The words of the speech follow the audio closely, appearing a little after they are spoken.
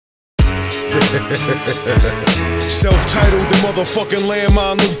Celph-Titled, the motherfucking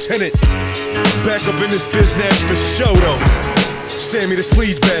landmine lieutenant. Back up in this biznatch for show though. Sammy the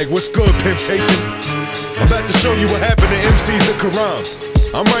sleazebag, what's good, Pimptation? I'm about to show you what happened to MCs the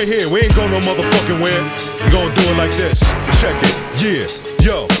Quran. I'm right here, we ain't going no motherfucking where. We gonna do it like this, check it, yeah,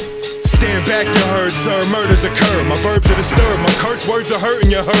 yo. Stand back, you heard, sir, murders occur. My verbs are disturbed, my curse words are hurting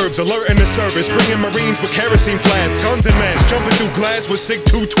your herbs. Alert in the service, bringing Marines with kerosene flasks, guns and masks, jumping through glass with SIG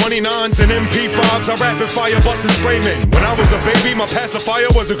 229s and MP5s. I rapid fire busting spraymen. When I was a baby, my pacifier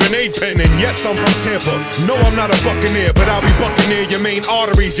was a grenade pen. And yes, I'm from Tampa. No, I'm not a buccaneer, but I'll be bucking near your main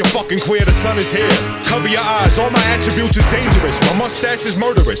arteries. You're fucking queer, the sun is here. Cover your eyes, all my attributes is dangerous. My mustache is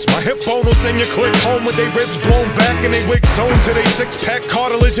murderous. My hip bone will send your click home with they ribs blown back and they wigs sewn to they six-pack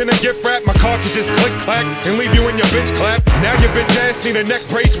cartilage and a gift wrap. My cartridges click clack and leave you in your bitch clap. Now your bitch ass need a neck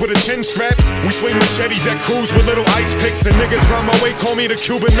brace with a chin strap. We swing machetes at crews with little ice picks, and niggas round my way call me the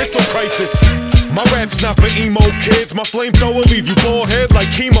Cuban Missile Crisis. My rap's not for emo kids. My flamethrower leave you bald head like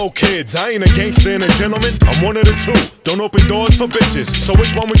chemo kids. I ain't a gangster and a gentleman, I'm one of the two. Don't open doors for bitches, so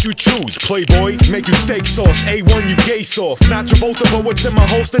which one would you choose? Playboy, make you steak sauce. A1, you gay soft. Not Travolta, but what's in my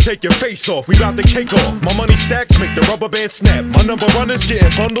holster, take your face off. We bout to cake off. My money stacks make the rubber band snap. My number runners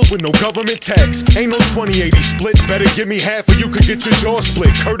getting bundles with no government tax. Ain't no 20/80 split, better give me half or you could get your jaw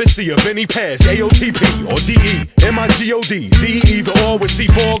split. Courtesy of any pass, AOTP or DE, MIGOD, Z either or with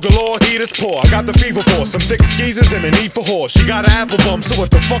C4 galore, heat is poor. I got the fever for some thick skeezers and a need for horse. She got an apple bum, so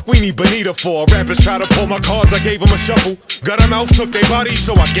what the fuck we need Bonita for? Rappers try to pull my cards, I gave them a shuffle. Got a mouth, took their bodies,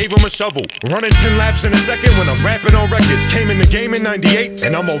 so I gave them a shovel. Running 10 laps in a second when I'm rapping on records. Came in the game in '98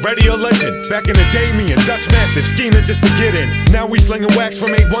 and I'm already a legend. Back in the day, me and Dutch Massive scheming just to get in. Now we slinging wax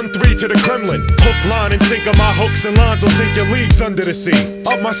from 813 to the Kremlin. Hook, line, and sinker, my hooks and lines will sink your leagues under the sea.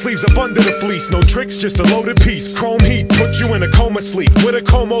 Up my sleeves, up under the fleece. No tricks, just a loaded piece. Chrome heat, put you in a coma sleep. With a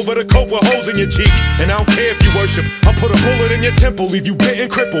comb over the coat with holes in your cheek. And I don't care if you worship, I'll put a bullet in your temple. Leave you bit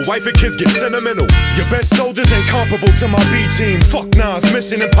and crippled, wife and kids get sentimental. Your best soldiers ain't comparable to my B team. Fuck Nas,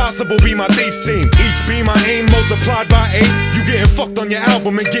 Mission Impossible be my thief's theme. Each beam I aim multiplied by 8. You getting fucked on your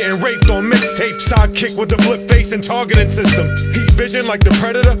album and getting raped on mixtape. Sidekick with the flip face and targeting system. Heat vision like the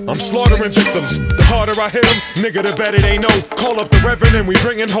Predator, I'm slaughtering victims. The harder I hit them, nigga, the better they know. Call up the Reverend and we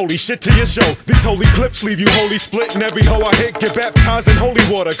bringing holy shit to your show. These holy clips leave you holy split, and every hoe I hit get baptized in holy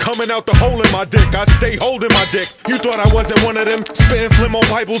water. Coming out the hole in my dick, I stay holding my dick. You thought I wasn't one of them, spitting flim on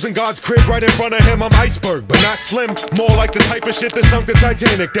Bibles in God's crib right in front of him. I'm iceberg, but not slim. More like the type of shit that sunk the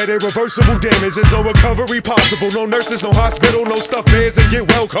Titanic. That irreversible damage, there's no recovery possible. No nurses, no hospital, no stuffed bears and get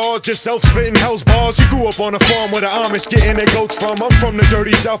well cars. Just self-spitting hell's bars. You grew up on a farm where the Amish getting their goats from. I'm from the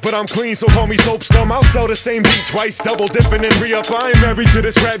dirty south, but I'm clean, so call me soap scum. I'll sell the same beat twice, double dipping and re-up. I ain't married to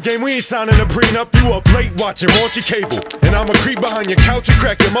this rap game, we ain't signing a prenup. You up late watching raunchy cable, and I'ma creep behind your couch and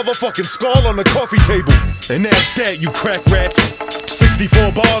crack your motherfucking skull on the coffee table. And that's that, you crack rats.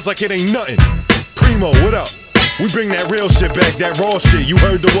 64 bars like it ain't nothing. Primo, what up? We bring that real shit back, that raw shit, you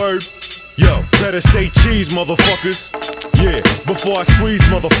heard the word? Yo, better say cheese, motherfuckers. Yeah, before I squeeze,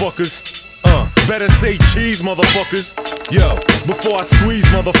 motherfuckers. Better say cheese, motherfuckers. Yo, before I squeeze,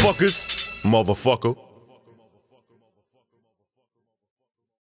 motherfuckers. Motherfucker.